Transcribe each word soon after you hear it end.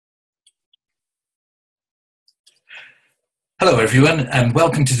Hello, everyone, and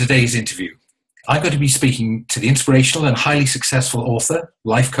welcome to today's interview. I'm going to be speaking to the inspirational and highly successful author,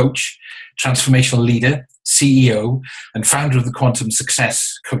 life coach, transformational leader, CEO, and founder of the Quantum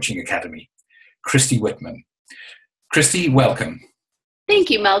Success Coaching Academy, Christy Whitman. Christy, welcome. Thank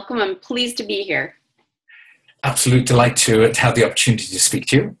you, Malcolm. I'm pleased to be here. Absolute delight to have the opportunity to speak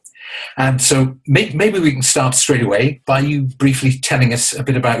to you. And so maybe we can start straight away by you briefly telling us a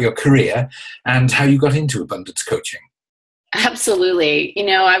bit about your career and how you got into abundance coaching. Absolutely.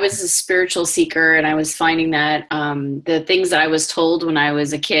 I was a spiritual seeker, and I was finding that the things that I was told when I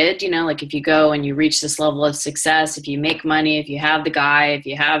was a kid, like if you go and you reach this level of success, if you make money, if you have the guy, if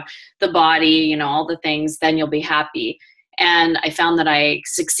you have the body, all the things, then you'll be happy. And I found that I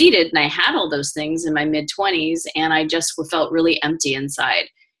succeeded and I had all those things in my mid-20s, and I just felt really empty inside.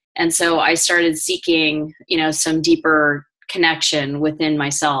 And so I started seeking, some deeper connection within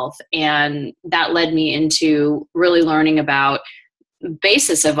myself. And that led me into really learning about the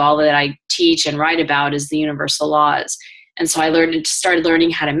basis of all that I teach and write about is the universal laws. And so I started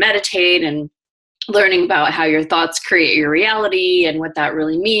learning how to meditate and learning about how your thoughts create your reality and what that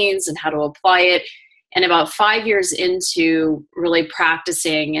really means and how to apply it. And about 5 years into really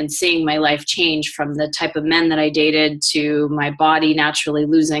practicing and seeing my life change from the type of men that I dated to my body naturally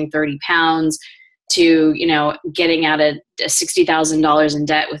losing 30 pounds to, getting out of $60,000 in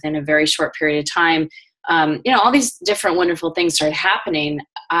debt within a very short period of time. All these different wonderful things started happening.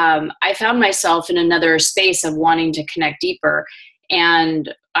 I found myself in another space of wanting to connect deeper.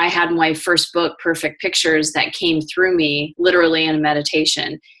 And I had my first book, Perfect Pictures, that came through me literally in a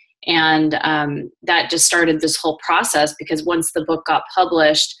meditation. And that just started this whole process, because once the book got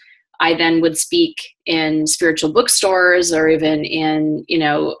published, I then would speak in spiritual bookstores or even in,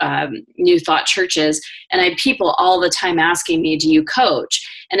 New Thought churches. And I had people all the time asking me, do you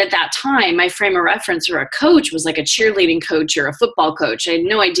coach? And at that time, my frame of reference for a coach was like a cheerleading coach or a football coach. I had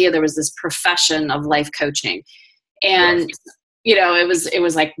no idea there was this profession of life coaching. And, it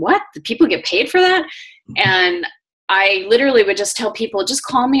was like, what? Do people get paid for that? And I literally would just tell people, just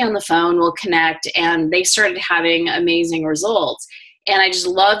call me on the phone, we'll connect. And they started having amazing results. And I just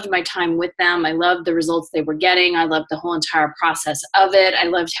loved my time with them. I loved the results they were getting. I loved the whole entire process of it. I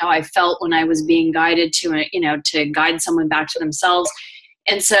loved how I felt when I was being guided to guide someone back to themselves.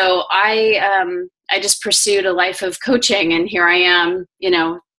 And so I just pursued a life of coaching. And here I am,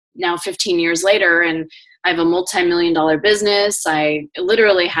 now 15 years later, and I have a multi-million-dollar business. I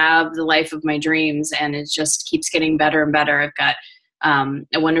literally have the life of my dreams, and it just keeps getting better and better. I've got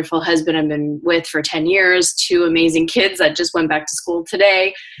a wonderful husband I've been with for 10 years, 2 amazing kids that just went back to school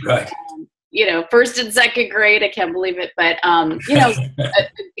today. Right. First and second grade. I can't believe it. But,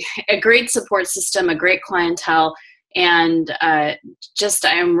 a great support system, a great clientele. And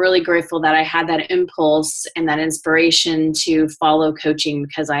I'm really grateful that I had that impulse and that inspiration to follow coaching,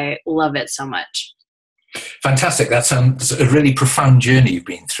 because I love it so much. Fantastic. That sounds a really profound journey you've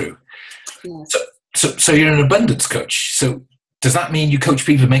been through. Yes. So you're an abundance coach. So does that mean you coach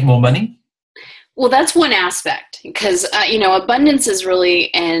people to make more money? Well, that's one aspect, because, abundance is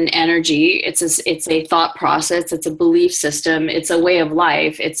really an energy. It's a thought process. It's a belief system. It's a way of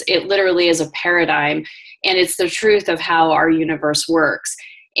life. It literally is a paradigm, and it's the truth of how our universe works.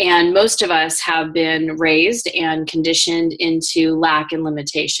 And most of us have been raised and conditioned into lack and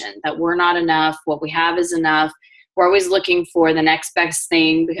limitation, that we're not enough. What we have is enough. We're always looking for the next best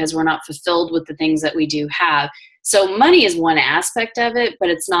thing because we're not fulfilled with the things that we do have. So money is one aspect of it, but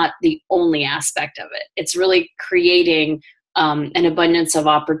it's not the only aspect of it. It's really creating an abundance of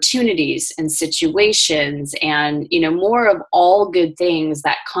opportunities and situations and, more of all good things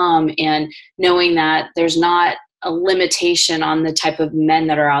that come, and knowing that there's not a limitation on the type of men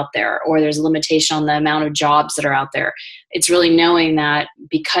that are out there, or there's a limitation on the amount of jobs that are out there. It's really knowing that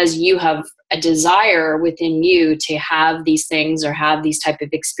because you have a desire within you to have these things or have these type of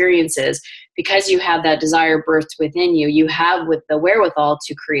experiences, because you have that desire birthed within you, you have with the wherewithal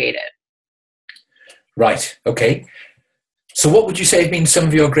to create it. Right. Okay. So what would you say have been some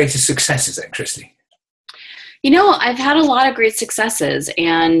of your greatest successes then, Christy? I've had a lot of great successes,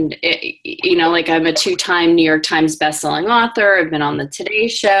 and, I'm a 2-time New York Times bestselling author. I've been on the Today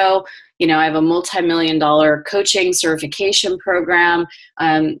Show. I have a multi-million-dollar coaching certification program.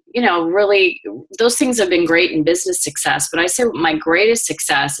 Really, those things have been great in business success. But I say my greatest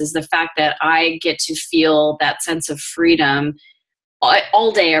success is the fact that I get to feel that sense of freedom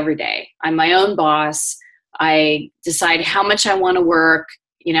all day, every day. I'm my own boss. I decide how much I want to work,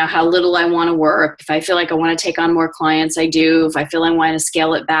 how little I want to work. If I feel like I want to take on more clients, I do. If I feel I want to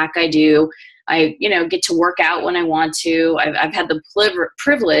scale it back, I do. I, get to work out when I want to. I've had the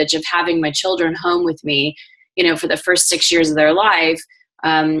privilege of having my children home with me for the first 6 years of their life.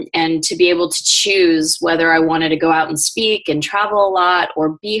 And to be able to choose whether I wanted to go out and speak and travel a lot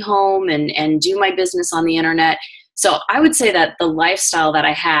or be home and do my business on the internet. So I would say that the lifestyle that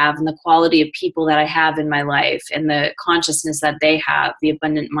I have and the quality of people that I have in my life and the consciousness that they have, the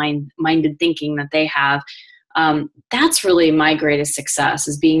abundant minded thinking that they have, that's really my greatest success,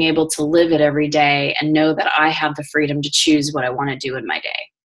 is being able to live it every day and know that I have the freedom to choose what I want to do in my day.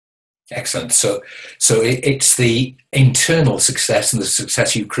 Excellent. So it's the internal success and the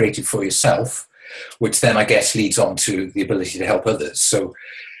success you've created for yourself, which then I guess leads on to the ability to help others. So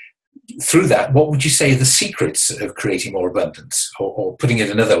through that, what would you say are the secrets of creating more abundance? Or putting it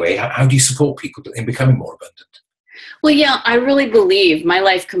another way, how do you support people in becoming more abundant? Well, yeah, I really believe my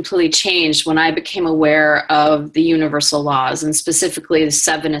life completely changed when I became aware of the universal laws, and specifically the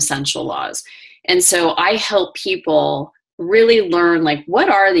 7 essential laws. And so I help people really learn, like, what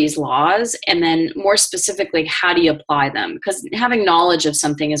are these laws? And then more specifically, how do you apply them? Because having knowledge of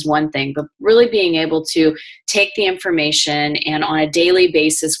something is one thing, but really being able to take the information and on a daily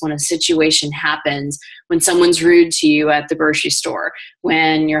basis, when a situation happens, when someone's rude to you at the grocery store,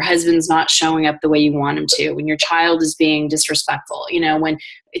 when your husband's not showing up the way you want him to, when your child is being disrespectful, when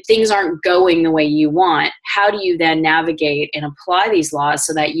things aren't going the way you want, how do you then navigate and apply these laws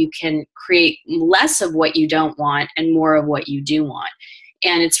so that you can create less of what you don't want and more of what you do want?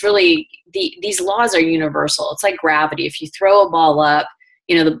 And it's really, these laws are universal. It's like gravity. If you throw a ball up,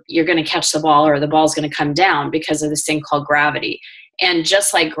 you're going to catch the ball, or the ball's going to come down because of this thing called gravity. And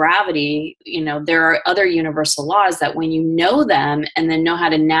just like gravity, there are other universal laws that when you know them and then know how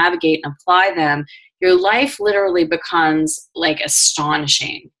to navigate and apply them, your life literally becomes like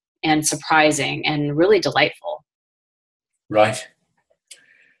astonishing and surprising and really delightful. Right.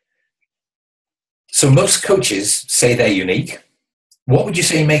 So most coaches say they're unique. What would you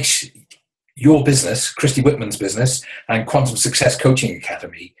say makes your business, Christy Whitman's business, and Quantum Success Coaching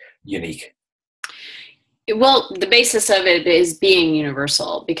Academy unique? Well, the basis of it is being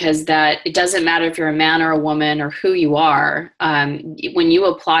universal, because that it doesn't matter if you're a man or a woman or who you are. When you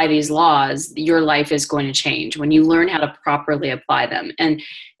apply these laws, your life is going to change when you learn how to properly apply them. And,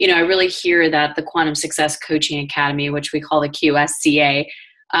 I really hear that the Quantum Success Coaching Academy, which we call the QSCA,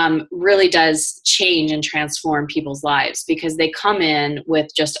 really does change and transform people's lives, because they come in with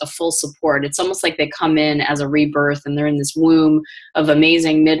just a full support. It's almost like they come in as a rebirth, and they're in this womb of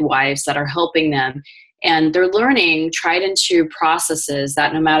amazing midwives that are helping them. And they're learning tried and true processes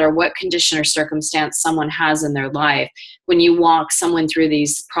that no matter what condition or circumstance someone has in their life, when you walk someone through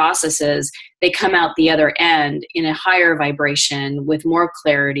these processes, they come out the other end in a higher vibration, with more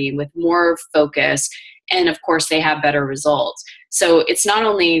clarity, with more focus, and of course they have better results. So it's not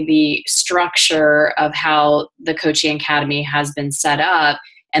only the structure of how the Coaching Academy has been set up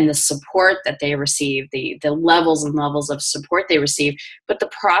and the support that they receive, the levels and levels of support they receive, but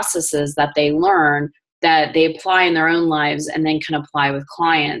the processes that they learn that they apply in their own lives and then can apply with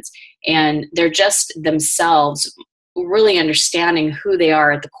clients. And they're just themselves really understanding who they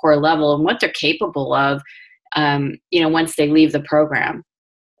are at the core level and what they're capable of, once they leave the program.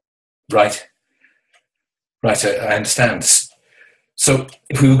 Right. Right, I understand. So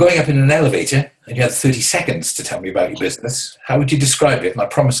if we were going up in an elevator and you had 30 seconds to tell me about your business, how would you describe it? And I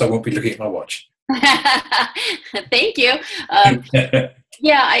promise I won't be looking at my watch. Thank you.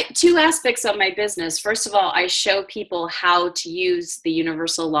 Yeah, 2 aspects of my business. First of all, I show people how to use the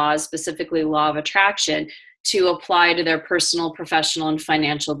universal laws, specifically law of attraction, to apply to their personal, professional, and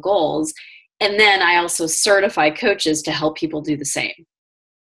financial goals. And then I also certify coaches to help people do the same.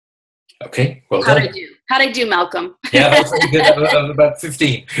 Okay, well done. How'd I do, Malcolm? Yeah, I was good at about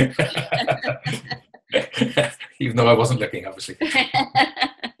 15. Even though I wasn't looking, obviously.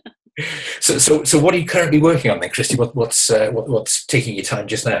 So what are you currently working on then, Christy? What's taking your time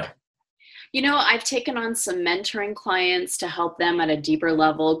just now? I've taken on some mentoring clients to help them at a deeper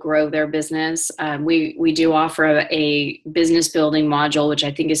level grow their business. We do offer a business building module, which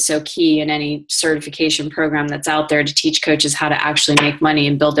I think is so key in any certification program that's out there, to teach coaches how to actually make money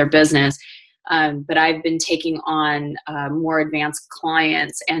and build their business. But I've been taking on more advanced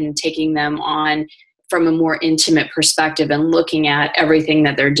clients and taking them on from a more intimate perspective and looking at everything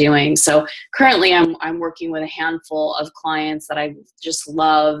that they're doing. So currently I'm working with a handful of clients that I just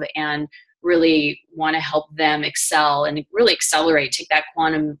love and really want to help them excel and really accelerate, take that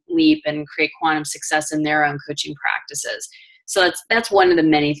quantum leap and create quantum success in their own coaching practices. So that's one of the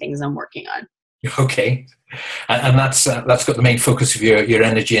many things I'm working on. Okay. And that's got the main focus of your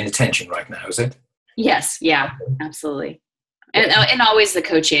energy and attention right now, is it? Yes. Yeah, absolutely. And always the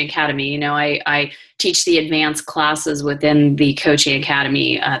Coaching Academy. You know, I teach the advanced classes within the Coaching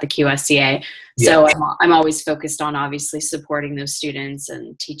Academy, the QSCA. So I'm always focused on obviously supporting those students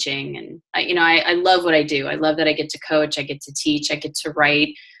and teaching. And I love what I do. I love that I get to coach, I get to teach, I get to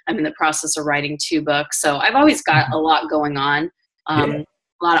write. I'm in the process of writing 2 books. So I've always got a lot going on, a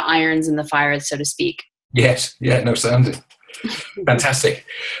lot of irons in the fire, so to speak. Yes. Yeah. No, sounds it. Fantastic.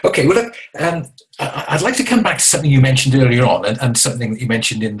 Okay. Well, look, I'd like to come back to something you mentioned earlier on, and something that you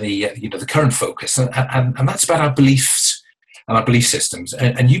mentioned in the the current focus, and that's about our beliefs and our belief systems.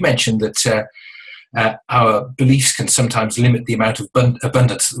 And you mentioned that our beliefs can sometimes limit the amount of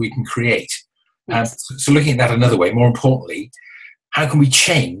abundance that we can create. So looking at that another way, more importantly, how can we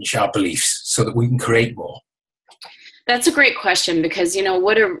change our beliefs so that we can create more? That's a great question, because,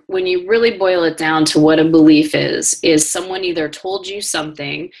 when you really boil it down to what a belief is someone either told you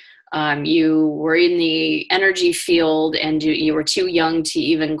something, you were in the energy field and you were too young to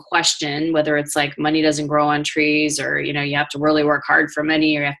even question whether it's like money doesn't grow on trees, or, you have to really work hard for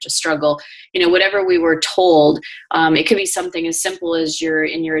money, or you have to struggle, whatever we were told. It could be something as simple as you're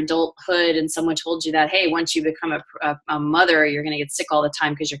in your adulthood and someone told you that, hey, once you become a mother, you're going to get sick all the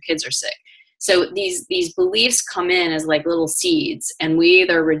time because your kids are sick. So these beliefs come in as like little seeds, and we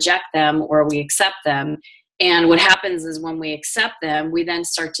either reject them or we accept them. And what happens is when we accept them, we then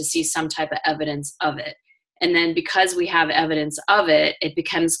start to see some type of evidence of it. And then because we have evidence of it, it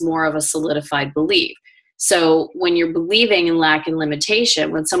becomes more of a solidified belief. So when you're believing in lack and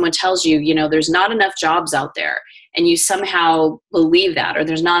limitation, when someone tells you, there's not enough jobs out there, and you somehow believe that, or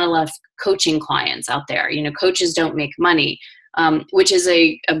there's not enough coaching clients out there, coaches don't make money, which is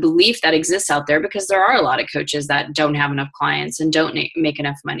a belief that exists out there, because there are a lot of coaches that don't have enough clients and don't make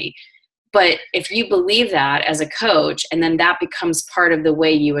enough money. But if you believe that as a coach, and then that becomes part of the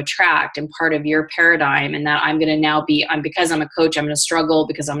way you attract and part of your paradigm, and that because I'm a coach, I'm going to struggle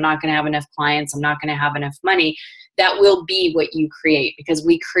because I'm not going to have enough clients, I'm not going to have enough money, that will be what you create, because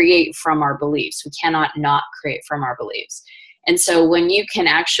we create from our beliefs. We cannot not create from our beliefs. And so when you can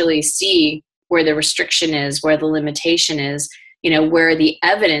actually see where the restriction is, where the limitation is, where the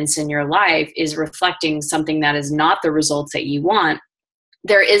evidence in your life is reflecting something that is not the results that you want,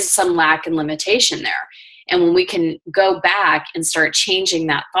 there is some lack and limitation there. And when we can go back and start changing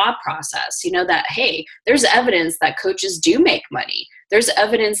that thought process, that, hey, there's evidence that coaches do make money. There's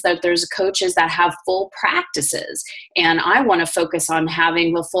evidence that there's coaches that have full practices. And I want to focus on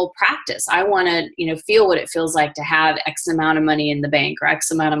having a full practice. I want to, feel what it feels like to have X amount of money in the bank, or X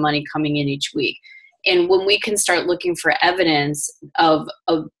amount of money coming in each week. And when we can start looking for evidence of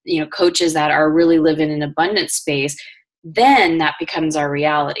coaches that are really living in an abundant space, then that becomes our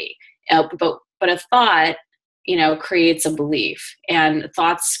reality. But a thought, creates a belief, and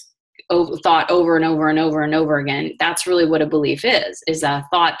thought over and over and over and over again. That's really what a belief is a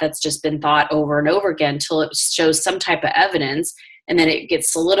thought that's just been thought over and over again till it shows some type of evidence, and then it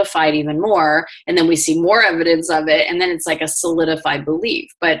gets solidified even more, and then we see more evidence of it, and then it's like a solidified belief.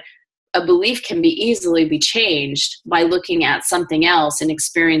 But a belief can easily be changed by looking at something else and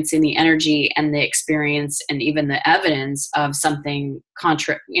experiencing the energy and the experience and even the evidence of something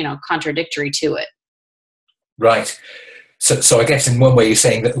contradictory to it. Right. So I guess in one way you're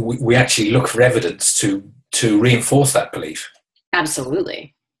saying that we actually look for evidence to reinforce that belief.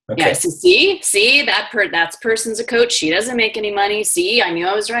 Absolutely. Okay. Yeah. So see that person's a coach. She doesn't make any money. See, I knew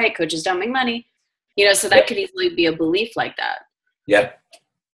I was right. Coaches don't make money. So that could easily be a belief like that. Yeah.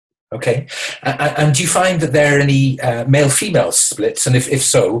 Okay. And do you find that there are any male-female splits? And if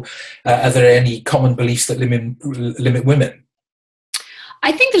so, are there any common beliefs that limit women?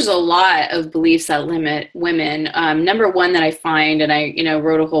 I think there's a lot of beliefs that limit women. Number one that I find, and I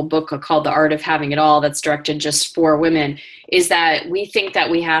wrote a whole book called The Art of Having It All that's directed just for women, is that we think that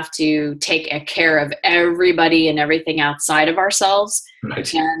we have to take care of everybody and everything outside of ourselves.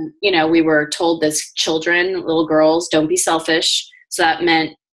 Right. And, we were told as children, little girls, don't be selfish. So that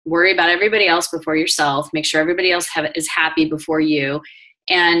meant worry about everybody else before yourself. Make sure everybody else is happy before you.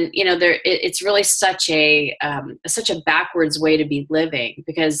 And it's really such a backwards way to be living,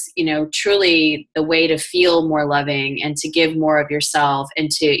 because truly the way to feel more loving and to give more of yourself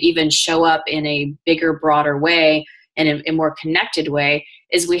and to even show up in a bigger, broader way and a more connected way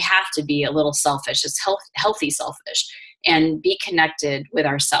is we have to be a little selfish. It's healthy selfish, and be connected with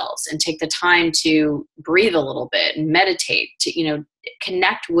ourselves and take the time to breathe a little bit and meditate to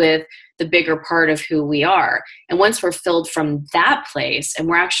connect with the bigger part of who we are. And once we're filled from that place and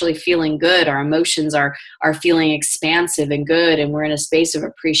we're actually feeling good, our emotions are feeling expansive and good, and we're in a space of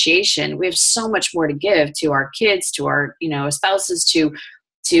appreciation, we have so much more to give to our kids, to our spouses,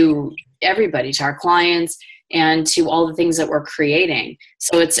 to everybody, to our clients. and to all the things that we're creating.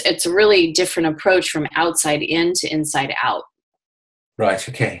 So it's a really different approach from outside in to inside out. Right.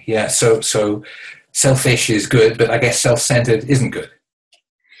 Okay. Yeah. So selfish is good, but I guess self-centered isn't good.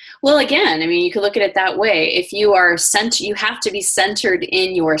 Well, again, I mean, you could look at it that way. If you are you have to be centered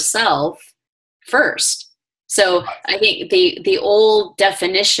in yourself first. So I think the old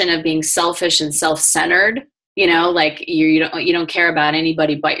definition of being selfish and self-centered, like you don't care about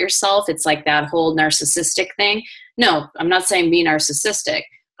anybody but yourself. It's like that whole narcissistic thing. No, I'm not saying be narcissistic,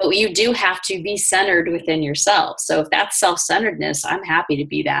 but you do have to be centered within yourself. So if that's self-centeredness, I'm happy to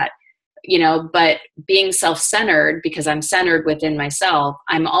be that. But being self-centered, because I'm centered within myself,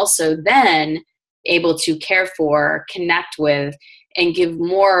 I'm also then able to care for, connect with, and give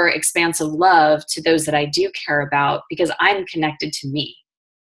more expansive love to those that I do care about, because I'm connected to me.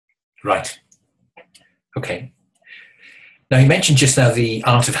 Right. Okay. Now, you mentioned just now The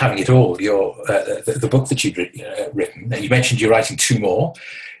Art of Having It All, the book that you'd written. You mentioned you're writing 2 more.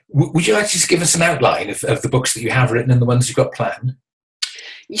 Would you like to just give us an outline of the books that you have written and the ones you've got planned?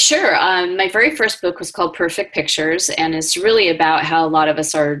 Sure. My very first book was called Perfect Pictures, and it's really about how a lot of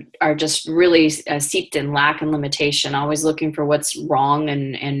us are just really steeped in lack and limitation, always looking for what's wrong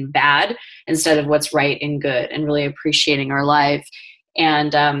and bad instead of what's right and good, and really appreciating our life.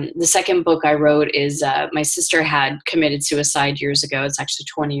 And the second book I wrote is my sister had committed suicide years ago. It's actually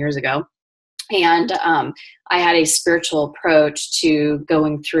 20 years ago. And I had a spiritual approach to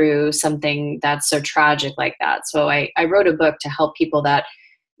going through something that's so tragic like that. So I wrote a book to help people that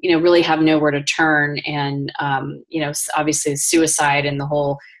really have nowhere to turn. And, obviously suicide and the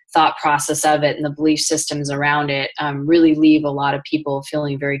whole thought process of it and the belief systems around it really leave a lot of people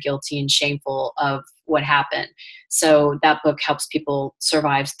feeling very guilty and shameful of what happened. So that book helps people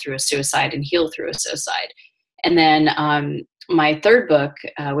survive through a suicide and heal through a suicide. And then my third book,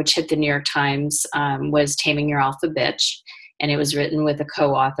 which hit the New York Times, was Taming Your Alpha Bitch. And it was written with a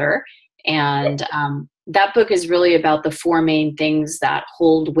co-author. And that book is really about the 4 main things that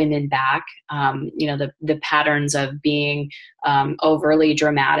hold women back. The patterns of being overly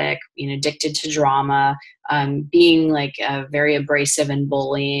dramatic, addicted to drama, being like very abrasive and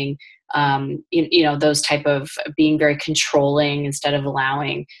bullying, those type of being very controlling instead of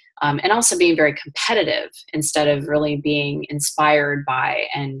allowing, and also being very competitive instead of really being inspired by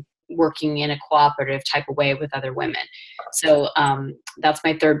and working in a cooperative type of way with other women. So that's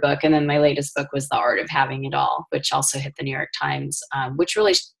my third book. And then my latest book was The Art of Having It All, which also hit the New York Times, which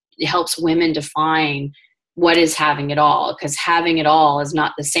really helps women define what is having it all, because having it all is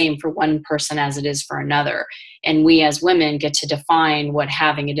not the same for one person as it is for another. And we as women get to define what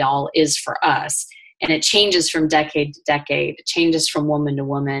having it all is for us. And it changes from decade to decade. It changes from woman to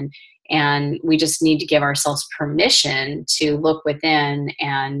woman. And we just need to give ourselves permission to look within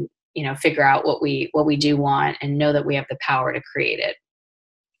and figure out what we do want and know that we have the power to create it.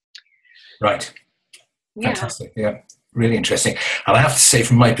 Right. Yeah. Fantastic. Yeah. Really interesting. And I have to say,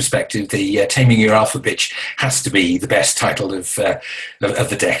 from my perspective, the Taming Your Alpha Bitch has to be the best title of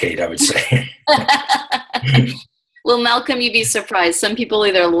the decade, I would say. Well, Malcolm, you'd be surprised. Some people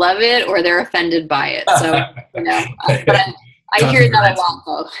either love it or they're offended by it. So, but I hear that a lot,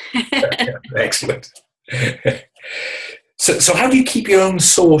 though. Excellent. So how do you keep your own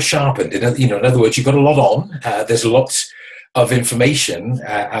saw sharpened? In other words, you've got a lot on. There's a lot of information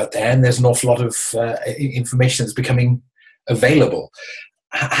out there, and there's an awful lot of information that's becoming available.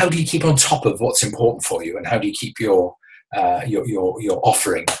 How do you keep on top of what's important for you, and how do you keep your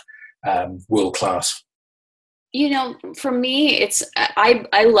offering world class? For me,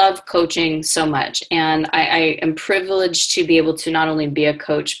 I love coaching so much, and I am privileged to be able to not only be a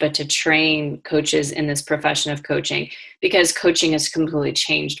coach, but to train coaches in this profession of coaching, because coaching has completely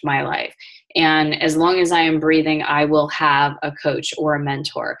changed my life. And as long as I am breathing, I will have a coach or a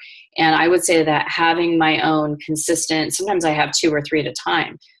mentor. And I would say that having my own consistent, sometimes I have 2 or 3 at a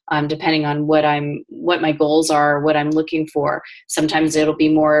time, depending on what my goals are, what I'm looking for. Sometimes it'll be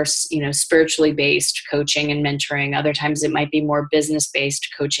more, spiritually based coaching and mentoring. Other times it might be more business based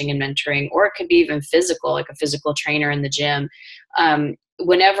coaching and mentoring, or it could be even physical, like a physical trainer in the gym.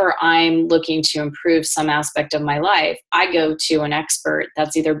 Whenever I'm looking to improve some aspect of my life, I go to an expert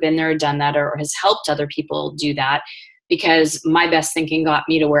that's either been there or done that, or has helped other people do that, because my best thinking got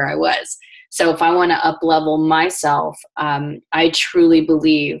me to where I was. So if I want to up-level myself, I truly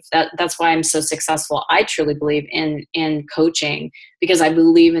believe that's why I'm so successful. I truly believe in coaching, because I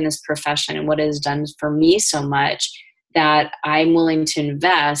believe in this profession and what it has done for me so much that I'm willing to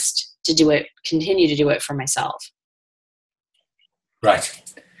invest to continue to do it for myself. Right.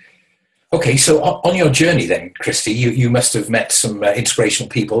 Okay, so on your journey then, Christy, you must have met some inspirational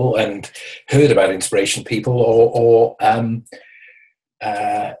people and heard about inspirational people, or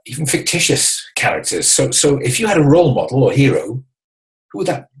even fictitious characters. So if you had a role model or hero, who would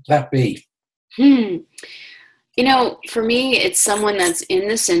that be? Hmm. You know, for me, it's someone that's in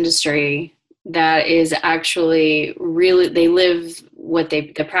this industry that is actually really, they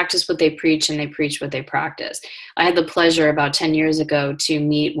practice what they preach, and they preach what they practice. I had the pleasure about 10 years ago to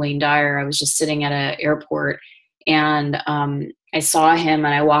meet Wayne Dyer. I was just sitting at an airport, and I saw him,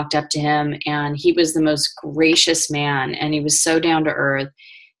 and I walked up to him, and he was the most gracious man, and he was so down to earth.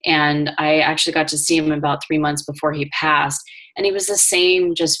 And I actually got to see him about 3 months before he passed. And he was the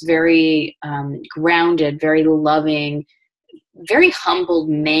same, just very grounded, very loving, very humbled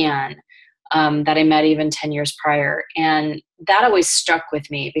man that I met even 10 years prior. And that always stuck with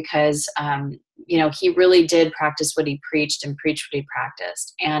me because, he really did practice what he preached and preach what he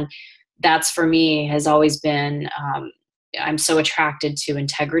practiced. And that's, for me, has always been, I'm so attracted to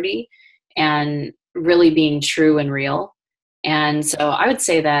integrity and really being true and real. And so I would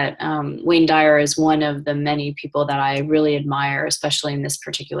say that Wayne Dyer is one of the many people that I really admire, especially in this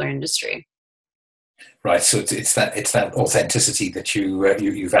particular industry. Right. So it's that authenticity that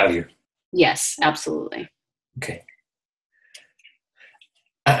you value. Yes, absolutely. Okay.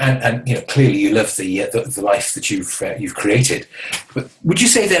 And clearly you love the life that you've created. But would you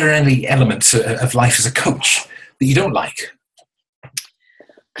say there are any elements of life as a coach that you don't like?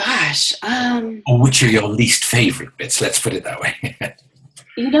 Gosh. Or which are your least favorite bits? Let's put it that way.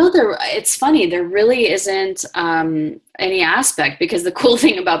 It's funny. There really isn't any aspect, because the cool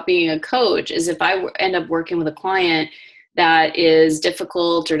thing about being a coach is if I end up working with a client that is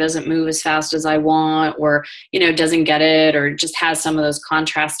difficult or doesn't move as fast as I want, or, doesn't get it, or just has some of those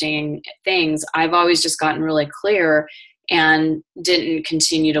contrasting things, I've always just gotten really clear and didn't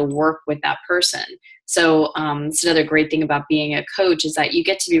continue to work with that person. So it's another great thing about being a coach is that you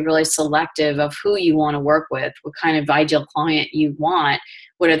get to be really selective of who you want to work with, what kind of ideal client you want,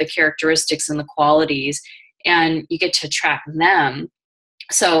 what are the characteristics and the qualities, and you get to attract them.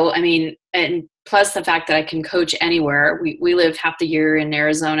 So, and plus the fact that I can coach anywhere. We live half the year in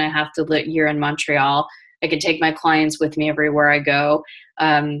Arizona, half the year in Montreal. I can take my clients with me everywhere I go.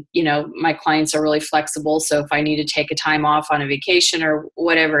 My clients are really flexible. So if I need to take a time off on a vacation or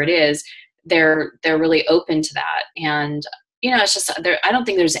whatever it is, they're really open to that. And, it's just, I don't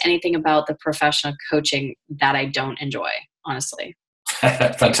think there's anything about the profession of coaching that I don't enjoy, honestly.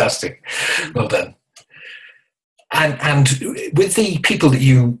 Fantastic. Well done. And with the people that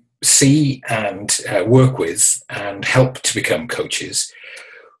you see and work with and help to become coaches,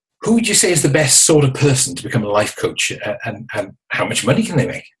 who would you say is the best sort of person to become a life coach, and how much money can they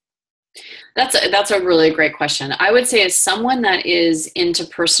make? That's a really great question. I would say as someone that is into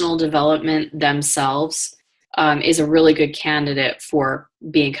personal development themselves is a really good candidate for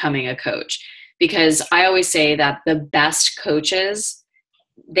becoming a coach, because I always say that the best coaches,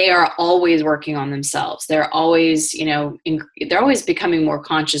 they are always working on themselves. They're always, they're always becoming more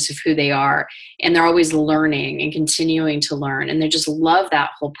conscious of who they are, and they're always learning and continuing to learn. And they just love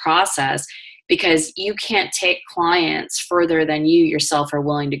that whole process, because you can't take clients further than you yourself are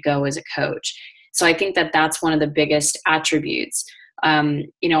willing to go as a coach. So I think that that's one of the biggest attributes.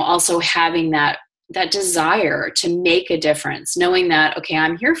 Also having that desire to make a difference, knowing that, okay,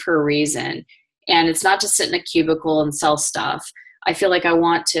 I'm here for a reason, and it's not to sit in a cubicle and sell stuff. I feel like I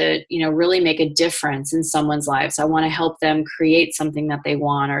want to, really make a difference in someone's lives. I want to help them create something that they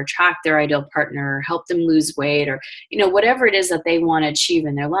want, or attract their ideal partner, or help them lose weight, or, whatever it is that they want to achieve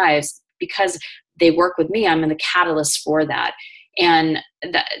in their lives. Because they work with me, I'm the catalyst for that. And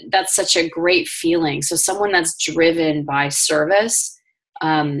that's such a great feeling. So someone that's driven by service,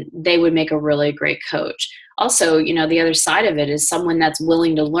 they would make a really great coach. Also, the other side of it is someone that's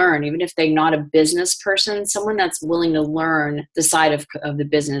willing to learn, even if they're not a business person, someone that's willing to learn the side of the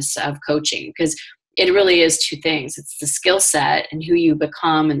business of coaching, because it really is two things. It's the skill set and who you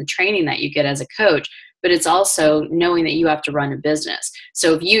become and the training that you get as a coach, but it's also knowing that you have to run a business.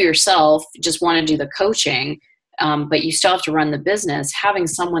 So if you yourself just want to do the coaching, but you still have to run the business, having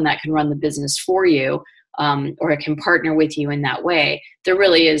someone that can run the business for you, or can partner with you in that way, there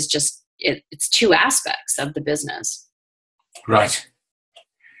really is just, it's two aspects of the business. Right.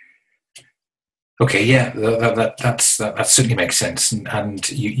 Okay. Yeah, that certainly makes sense. And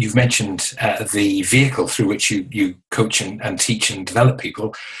you've mentioned the vehicle through which you coach and teach and develop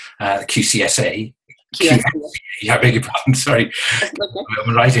people, QCSA. QSA. Yeah, I beg your pardon. Sorry,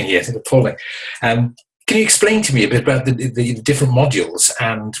 I'm writing here. It's appalling. Can you explain to me a bit about the different modules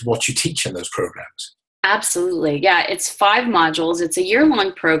and what you teach in those programs? Absolutely. Yeah, it's 5 modules. It's a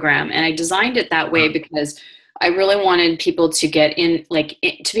year-long program, and I designed it that way because I really wanted people to get in, like,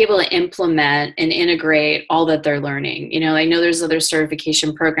 to be able to implement and integrate all that they're learning. I know there's other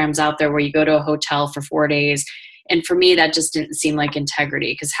certification programs out there where you go to a hotel for 4 days, and for me, that just didn't seem like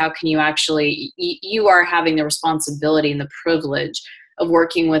integrity, because how can you actually, you are having the responsibility and the privilege of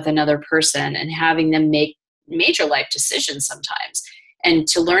working with another person and having them make major life decisions sometimes. And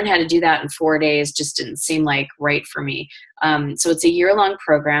to learn how to do that in 4 days just didn't seem like right for me. So it's a year-long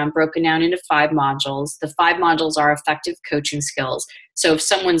program broken down into 5 modules. The 5 modules are effective coaching skills. So if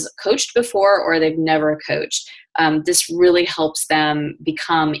someone's coached before or they've never coached, this really helps them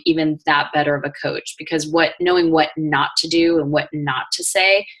become even that better of a coach, because knowing what not to do and what not to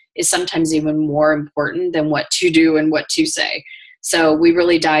say is sometimes even more important than what to do and what to say. So we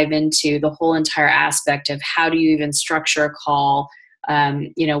really dive into the whole entire aspect of how do you even structure a call.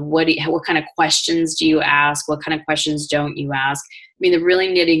 What kind of questions do you ask? What kind of questions don't you ask? I mean, the really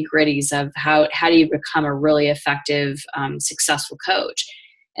nitty gritties of how do you become a really effective, successful coach.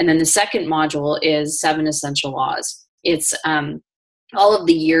 And then the second module is 7 essential laws. It's all of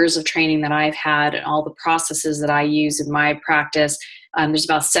the years of training that I've had and all the processes that I use in my practice. There's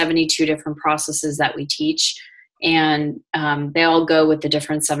about 72 different processes that we teach, and they all go with the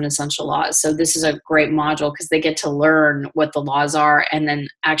different 7 essential laws. So this is a great module because they get to learn what the laws are, and then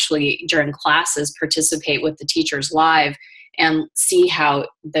actually during classes participate with the teachers live and see how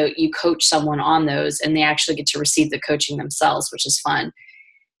you coach someone on those, and they actually get to receive the coaching themselves, which is fun.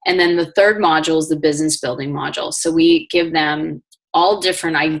 And then the third module is the business building module. So we give them all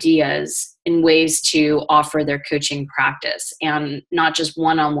different ideas in ways to offer their coaching practice, and not just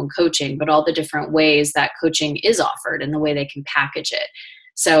one-on-one coaching, but all the different ways that coaching is offered and the way they can package it.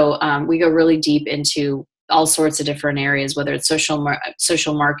 So we go really deep into all sorts of different areas, whether it's social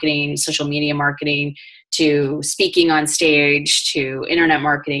marketing, social media marketing, to speaking on stage, to internet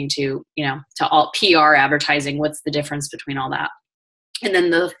marketing, to all PR advertising. What's the difference between all that? And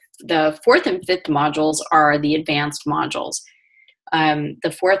then the fourth and fifth modules are the advanced modules.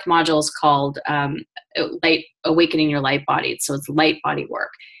 The fourth module is called Awakening Your Light Body. So it's light body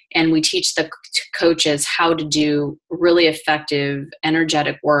work. And we teach the coaches how to do really effective,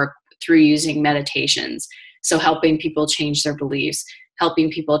 energetic work through using meditations. So helping people change their beliefs,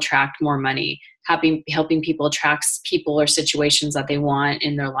 helping people attract more money, helping people attract people or situations that they want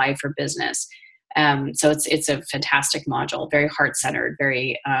in their life or business. So it's a fantastic module, very heart-centered,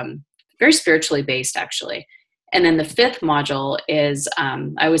 very spiritually based, actually. And then the fifth module is, I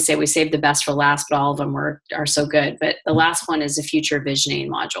always say we save the best for last, but all of them are so good. But the last one is a future visioning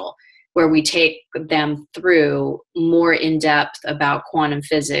module, where we take them through more in depth about quantum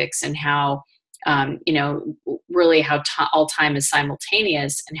physics and how, really how all time is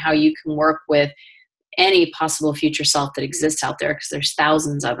simultaneous, and how you can work with any possible future self that exists out there, because there's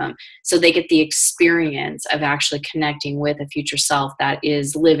thousands of them. So they get the experience of actually connecting with a future self that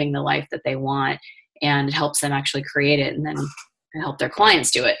is living the life that they want, and it helps them actually create it and then help their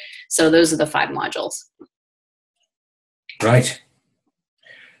clients do it. So those are the 5 modules. Right.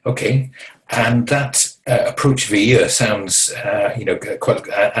 Okay. And that approach of a year sounds, quite,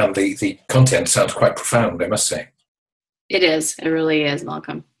 and the content sounds quite profound, I must say. It is. It really is,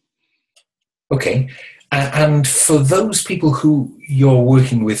 Malcolm. Okay. And for those people who you're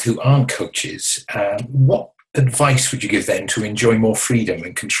working with who aren't coaches, what advice would you give them to enjoy more freedom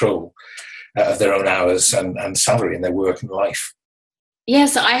and control of their own hours and salary in their work and life? Yeah,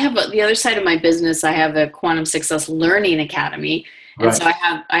 so I have the other side of my business. I have a Quantum Success Learning Academy. And right. So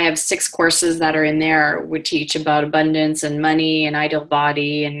I have 6 courses that are in there. We teach about abundance and money and ideal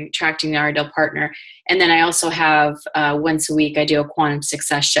body and attracting the ideal partner. And then I also have once a week, I do a Quantum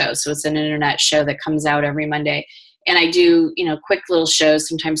Success show. So it's an internet show that comes out every Monday. And I do, quick little shows,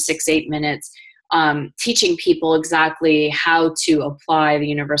 sometimes 6-8 minutes, teaching people exactly how to apply the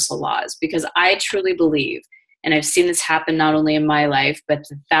universal laws. Because I truly believe, and I've seen this happen not only in my life, but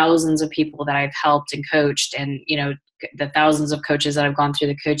the thousands of people that I've helped and coached, and the thousands of coaches that have gone through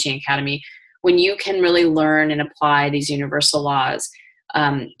the coaching academy, when you can really learn and apply these universal laws,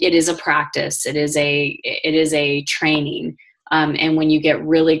 it is a practice. It is a training. And when you get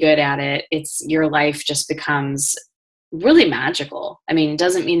really good at it, your life just becomes really magical. I mean, it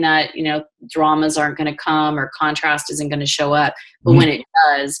doesn't mean that, dramas aren't going to come or contrast isn't going to show up, but when it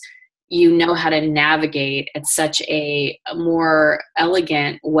does, you know how to navigate at such a more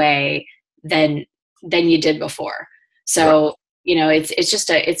elegant way than you did before. So,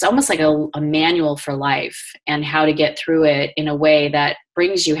 it's almost like a manual for life, and how to get through it in a way that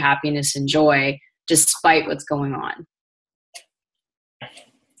brings you happiness and joy despite what's going on.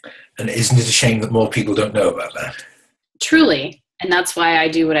 And isn't it a shame that more people don't know about that? Truly. And that's why I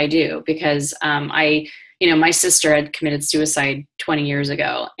do what I do, because my sister had committed suicide 20 years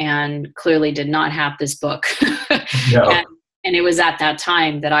ago and clearly did not have this book. No. And it was at that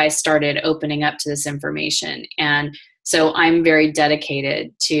time that I started opening up to this information. And so I'm very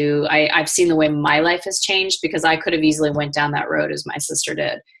dedicated to, I've seen the way my life has changed, because I could have easily went down that road as my sister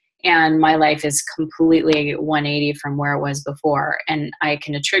did. And my life is completely 180 from where it was before. And I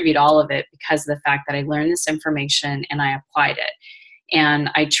can attribute all of it because of the fact that I learned this information and I applied it.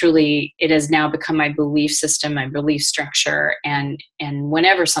 And it has now become my belief system, my belief structure. And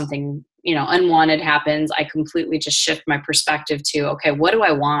whenever something, unwanted happens, I completely just shift my perspective to, okay, what do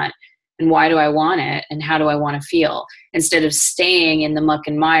I want? And why do I want it? And how do I want to feel? Instead of staying in the muck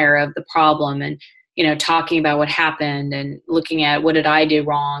and mire of the problem and, talking about what happened and looking at what did I do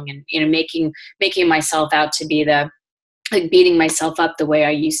wrong, and, making myself out to be beating myself up the way I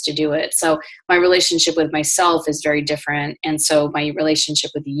used to do it. So my relationship with myself is very different. And so my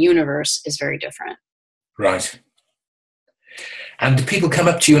relationship with the universe is very different. Right. And do people come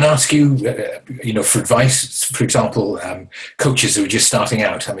up to you and ask you, for advice? For example, coaches who are just starting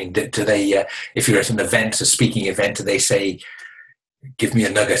out. I mean, do they, if you're at an event, a speaking event, do they say, give me a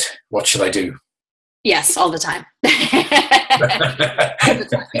nugget, what should I do? Yes, all the time.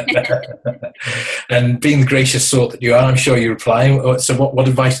 And being the gracious sort that you are, I'm sure you reply. So what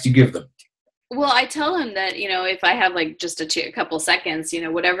advice do you give them? Well, I tell them that, if I have like just a couple seconds,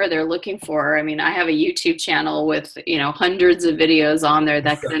 whatever they're looking for. I mean, I have a YouTube channel with, hundreds of videos on there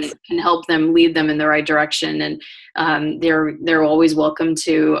that can help them, lead them in the right direction. And they're always welcome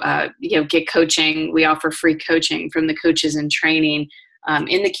to, get coaching. We offer free coaching from the coaches in training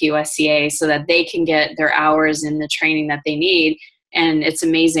in the QSCA so that they can get their hours in the training that they need. And it's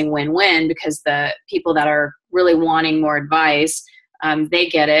amazing win-win, because the people that are really wanting more advice, they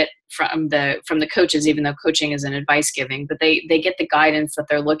get it from the coaches, even though coaching is an advice giving, but they get the guidance that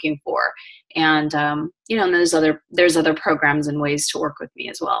they're looking for. And, and there's other programs and ways to work with me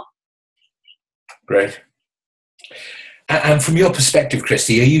as well. Great. And from your perspective,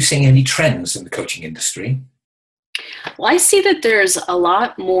 Christy, are you seeing any trends in the coaching industry? Well, I see that there's a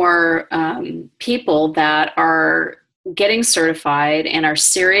lot more people that are getting certified and are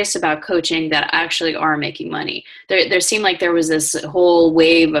serious about coaching that actually are making money. There seemed like there was this whole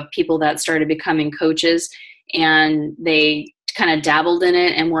wave of people that started becoming coaches, and they kind of dabbled in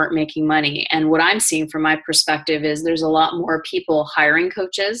it and weren't making money. And what I'm seeing from my perspective is there's a lot more people hiring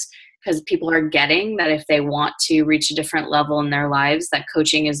coaches, because people are getting that if they want to reach a different level in their lives, that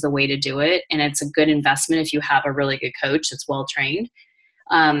coaching is the way to do it. And it's a good investment if you have a really good coach that's well trained.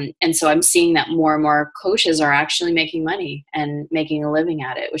 And so I'm seeing that more and more coaches are actually making money and making a living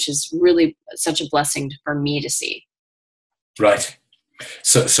at it, which is really such a blessing for me to see. Right.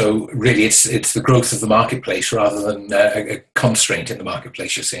 So really it's the growth of the marketplace rather than a constraint in the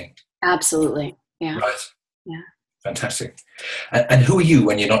marketplace you're seeing. Absolutely. Yeah. Right. Yeah. Fantastic. And who are you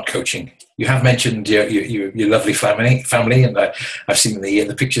when you're not coaching? You have mentioned your lovely family, and I've seen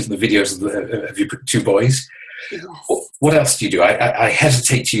the pictures and the videos of your two boys. Yes. What else do you do? I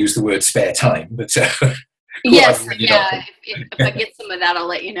hesitate to use the word spare time, but yes, yeah. If I get some of that, I'll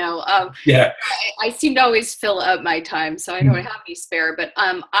let you know. Yeah, I seem to always fill up my time, so I don't have any spare. But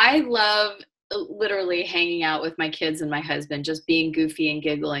I love literally hanging out with my kids and my husband, just being goofy and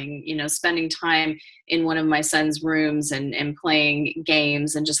giggling, spending time in one of my son's rooms and playing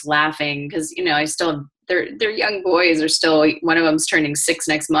games and just laughing, because I still they're young boys. Are still, one of them's turning 6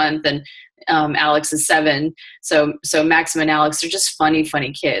 next month, and Alex is 7. So Maxim and Alex are just funny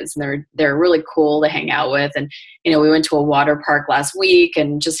kids, and they're really cool to hang out with. And we went to a water park last week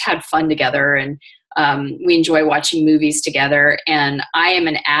and just had fun together, and we enjoy watching movies together. And I am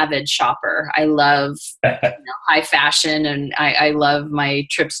an avid shopper. I love high fashion, and I love my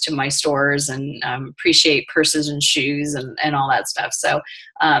trips to my stores, and appreciate purses and shoes and all that stuff. So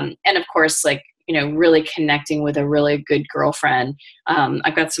and of course, like, really connecting with a really good girlfriend.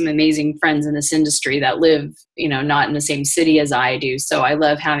 I've got some amazing friends in this industry that live, not in the same city as I do. So I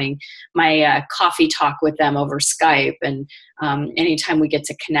love having my coffee talk with them over Skype, and anytime we get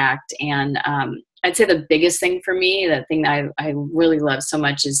to connect. And I'd say the biggest thing for me, the thing that I really love so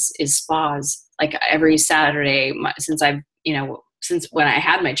much is spas. Like every Saturday, since when I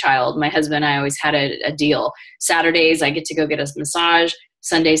had my child, my husband and I always had a deal. Saturdays, I get to go get a massage.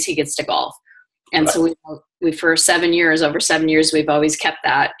 Sundays, he gets to golf. And right. So we for over 7 years, we've always kept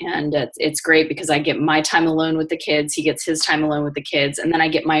that. And it's great because I get my time alone with the kids. He gets his time alone with the kids. And then I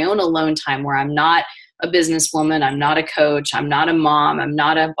get my own alone time where I'm not a businesswoman. I'm not a coach. I'm not a mom. I'm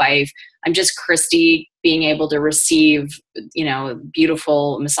not a wife. I'm just Christy being able to receive,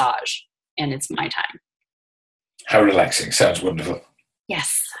 beautiful massage, and it's my time. How relaxing. Sounds wonderful.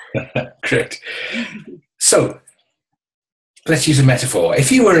 Yes. Great. So let's use a metaphor.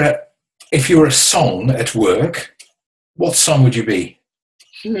 If you were a song at work, what song would you be?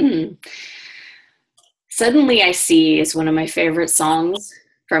 Suddenly I See is one of my favorite songs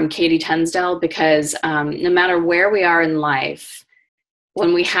from Katie Tunstall, because no matter where we are in life,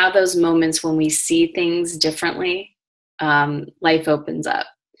 when we have those moments when we see things differently, life opens up.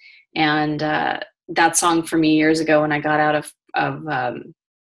 And that song for me years ago, when I got out of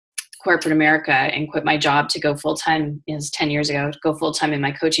corporate America and quit my job to go full-time, it was 10 years ago, to go full-time in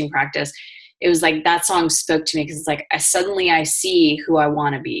my coaching practice, it was like that song spoke to me, because it's like I see who I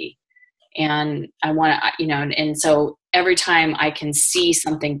want to be. And I want to, and so every time I can see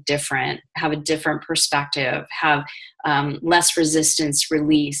something different, have a different perspective, have less resistance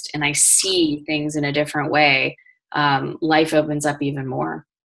released, and I see things in a different way, life opens up even more.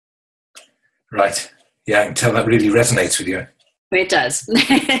 Right. Yeah, I can tell that really resonates with you. It does.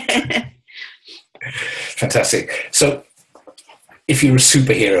 Fantastic. So if you're a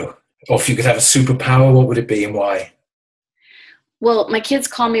superhero, or if you could have a superpower, what would it be and why? Well, my kids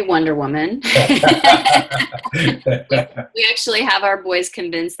call me Wonder Woman. We actually have our boys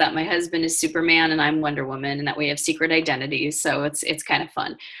convinced that my husband is Superman and I'm Wonder Woman, and that we have secret identities. So it's kind of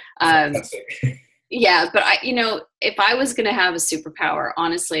fun. Yeah, but if I was going to have a superpower,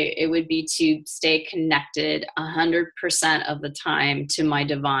 honestly, it would be to stay connected 100% of the time to my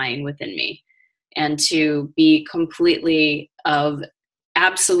divine within me, and to be completely of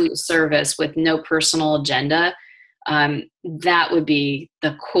absolute service with no personal agenda. That would be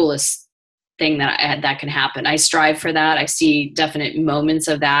the coolest thing that can happen. I strive for that. I see definite moments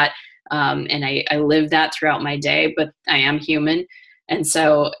of that. And I live that throughout my day, but I am human. And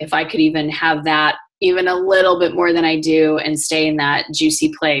so if I could even have that even a little bit more than I do, and stay in that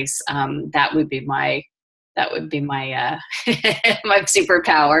juicy place, that would be my my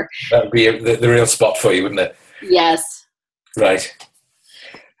superpower. That would be the real spot for you, wouldn't it? Yes. Right.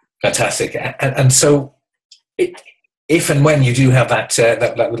 Fantastic. And so if and when you do have that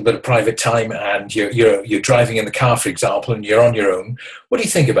little bit of private time, and you're driving in the car, for example, and you're on your own, what do you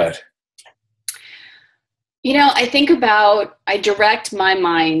think about? I direct my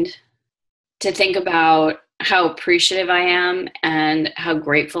mind to think about how appreciative I am and how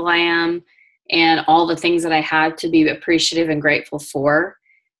grateful I am, and all the things that I have to be appreciative and grateful for.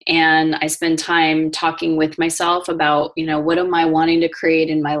 And I spend time talking with myself about, what am I wanting to create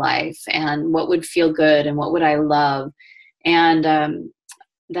in my life, and what would feel good, and what would I love. And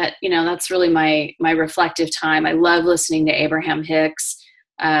that's really my reflective time. I love listening to Abraham Hicks.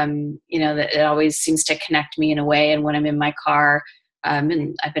 That it always seems to connect me in a way. And when I'm in my car,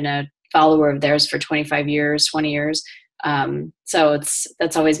 and I've been a follower of theirs for 20 years. So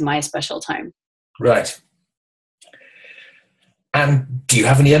that's always my special time. Right. And do you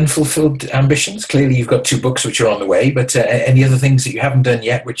have any unfulfilled ambitions? Clearly you've got 2 books which are on the way, but any other things that you haven't done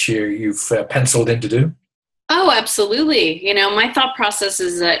yet which you've penciled in to do? Oh, absolutely. My thought process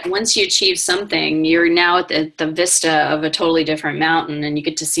is that once you achieve something, you're now at the vista of a totally different mountain, and you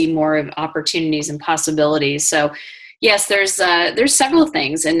get to see more of opportunities and possibilities. So yes, there's several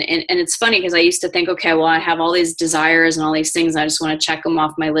things. And it's funny, because I used to think, okay, well, I have all these desires and all these things, and I just want to check them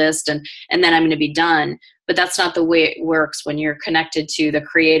off my list, and then I'm going to be done. But that's not the way it works. When you're connected to the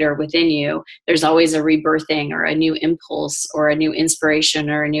creator within you, there's always a rebirthing, or a new impulse, or a new inspiration,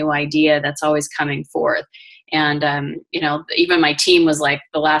 or a new idea that's always coming forth. And, even my team was like,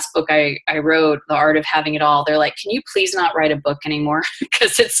 the last book I wrote, The Art of Having It All, they're like, can you please not write a book anymore?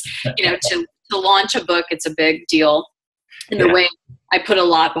 Because it's, to launch a book, it's a big deal. And the way I put a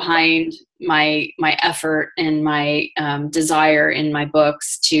lot behind my effort and my desire in my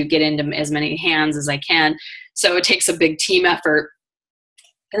books to get into as many hands as I can. So it takes a big team effort.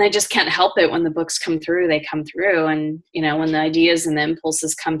 And I just can't help it. When the books come through, they come through. And, when the ideas and the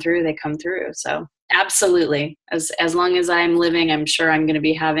impulses come through, they come through. So absolutely. As long as I'm living, I'm sure I'm going to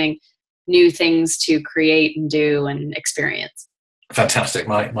be having new things to create and do and experience. Fantastic.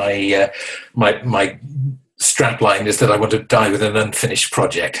 My strap line is that I want to die with an unfinished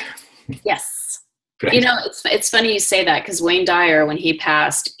project. Yes. Great. It's funny you say that, because Wayne Dyer, when he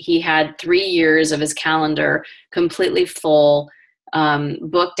passed, he had 3 years of his calendar completely full,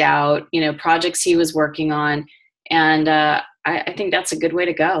 booked out, projects he was working on. And I think that's a good way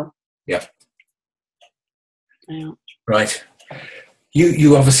to go. Yeah. Yeah. Right.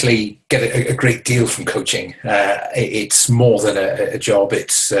 You obviously get a great deal from coaching. It's more than a job.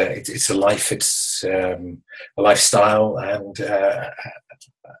 It's a life. It's a lifestyle, and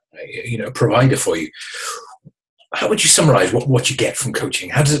provider for you. How would you summarize what you get from coaching?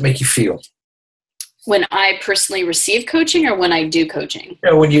 How does it make you feel? When I personally receive coaching or when I do coaching?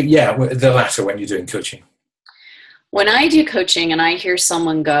 The latter, when you're doing coaching. When I do coaching and I hear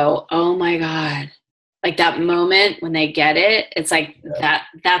someone go, oh my God, like that moment when they get it, it's like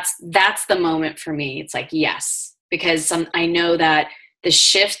that's the moment for me. It's like, yes, because I know that the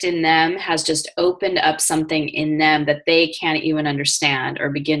shift in them has just opened up something in them that they can't even understand or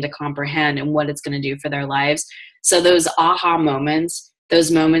begin to comprehend and what it's going to do for their lives. So those aha moments, those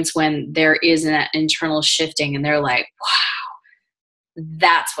moments when there is an internal shifting and they're like, wow,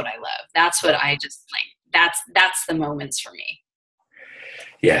 that's what I love. That's what I just like. That's the moments for me.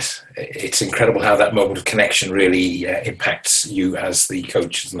 Yes, it's incredible how that moment of connection really impacts you as the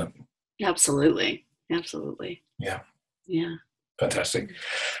coach, isn't it? Absolutely. Yeah. Fantastic.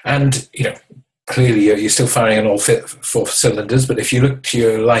 And clearly you're still firing on all four cylinders. But if you look to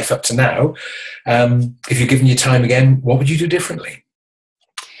your life up to now, if you're given your time again, what would you do differently?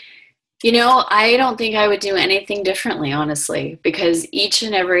 I don't think I would do anything differently, honestly, because each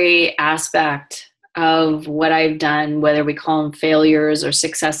and every aspect of what I've done, whether we call them failures or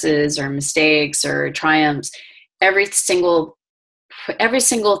successes or mistakes or triumphs, every single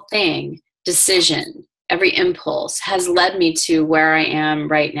thing, decision, every impulse has led me to where I am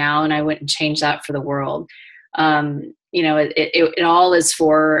right now. And I wouldn't change that for the world. It all is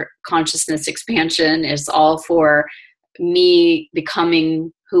for consciousness expansion. It's all for me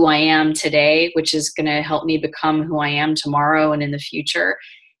becoming who I am today, which is going to help me become who I am tomorrow and in the future.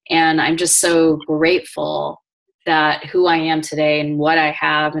 And I'm just so grateful that who I am today and what I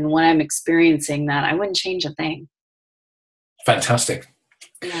have and what I'm experiencing, that I wouldn't change a thing. Fantastic.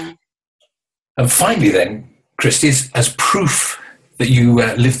 Yeah. And finally then, Christy, as proof that you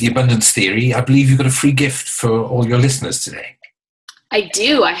live the abundance theory, I believe you've got a free gift for all your listeners today. I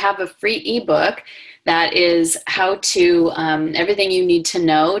do. I have a free ebook that is how to, everything you need to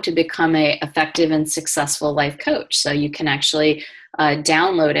know to become an effective and successful life coach. So you can actually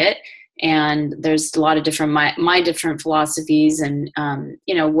download it, and there's a lot of different, my different philosophies. And,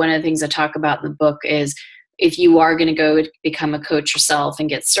 one of the things I talk about in the book is, if you are going to go become a coach yourself and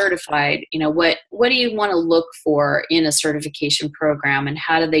get certified, what do you want to look for in a certification program, and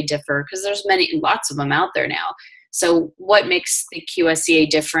how do they differ? Because there's lots of them out there now. So what makes the QSCA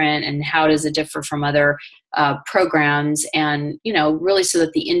different, and how does it differ from other programs? And, really so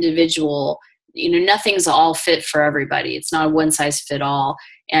that the individual, nothing's all fit for everybody. It's not a one size fit all.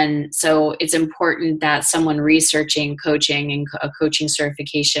 And so it's important that someone researching coaching and a coaching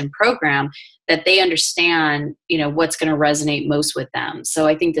certification program, that they understand, what's going to resonate most with them. So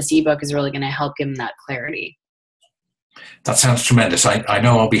I think this ebook is really going to help give them that clarity. That sounds tremendous. I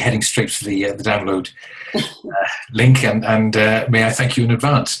know I'll be heading straight to the download link, and may I thank you in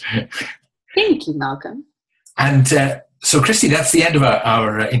advance. Thank you, Malcolm. And so, Christy, that's the end of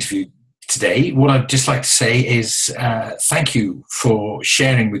our interview today. What I'd just like to say is thank you for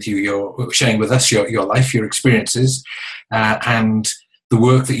sharing with us your life, your experiences, and the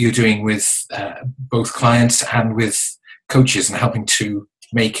work that you're doing with both clients and with coaches, and helping to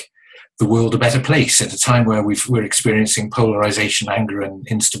make the world a better place at a time where we're experiencing polarization, anger, and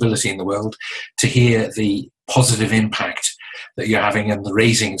instability in the world. To hear the positive impact that you're having and the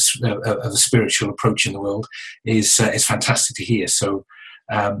raising of a spiritual approach in the world is fantastic to hear. So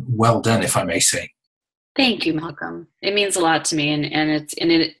well done, if I may say. Thank you, Malcolm. It means a lot to me, and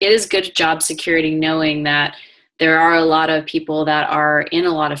it is good job security, knowing that there are a lot of people that are in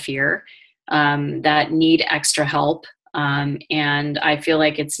a lot of fear, that need extra help. And I feel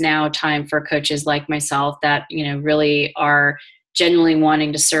like it's now time for coaches like myself that, really are genuinely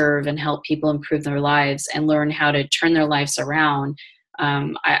wanting to serve and help people improve their lives and learn how to turn their lives around.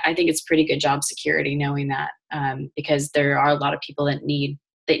 I think it's pretty good job security knowing that, because there are a lot of people that need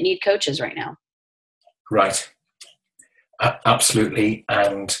coaches right now. Right. Absolutely.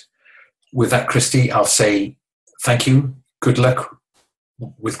 And with that, Christy, I'll say thank you. Good luck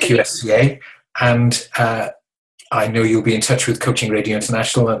with QSCA. And I know you'll be in touch with Coaching Radio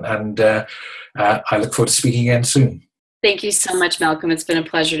International, and I look forward to speaking again soon. Thank you so much, Malcolm. It's been a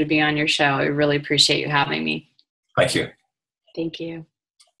pleasure to be on your show. I really appreciate you having me. Thank you. Thank you.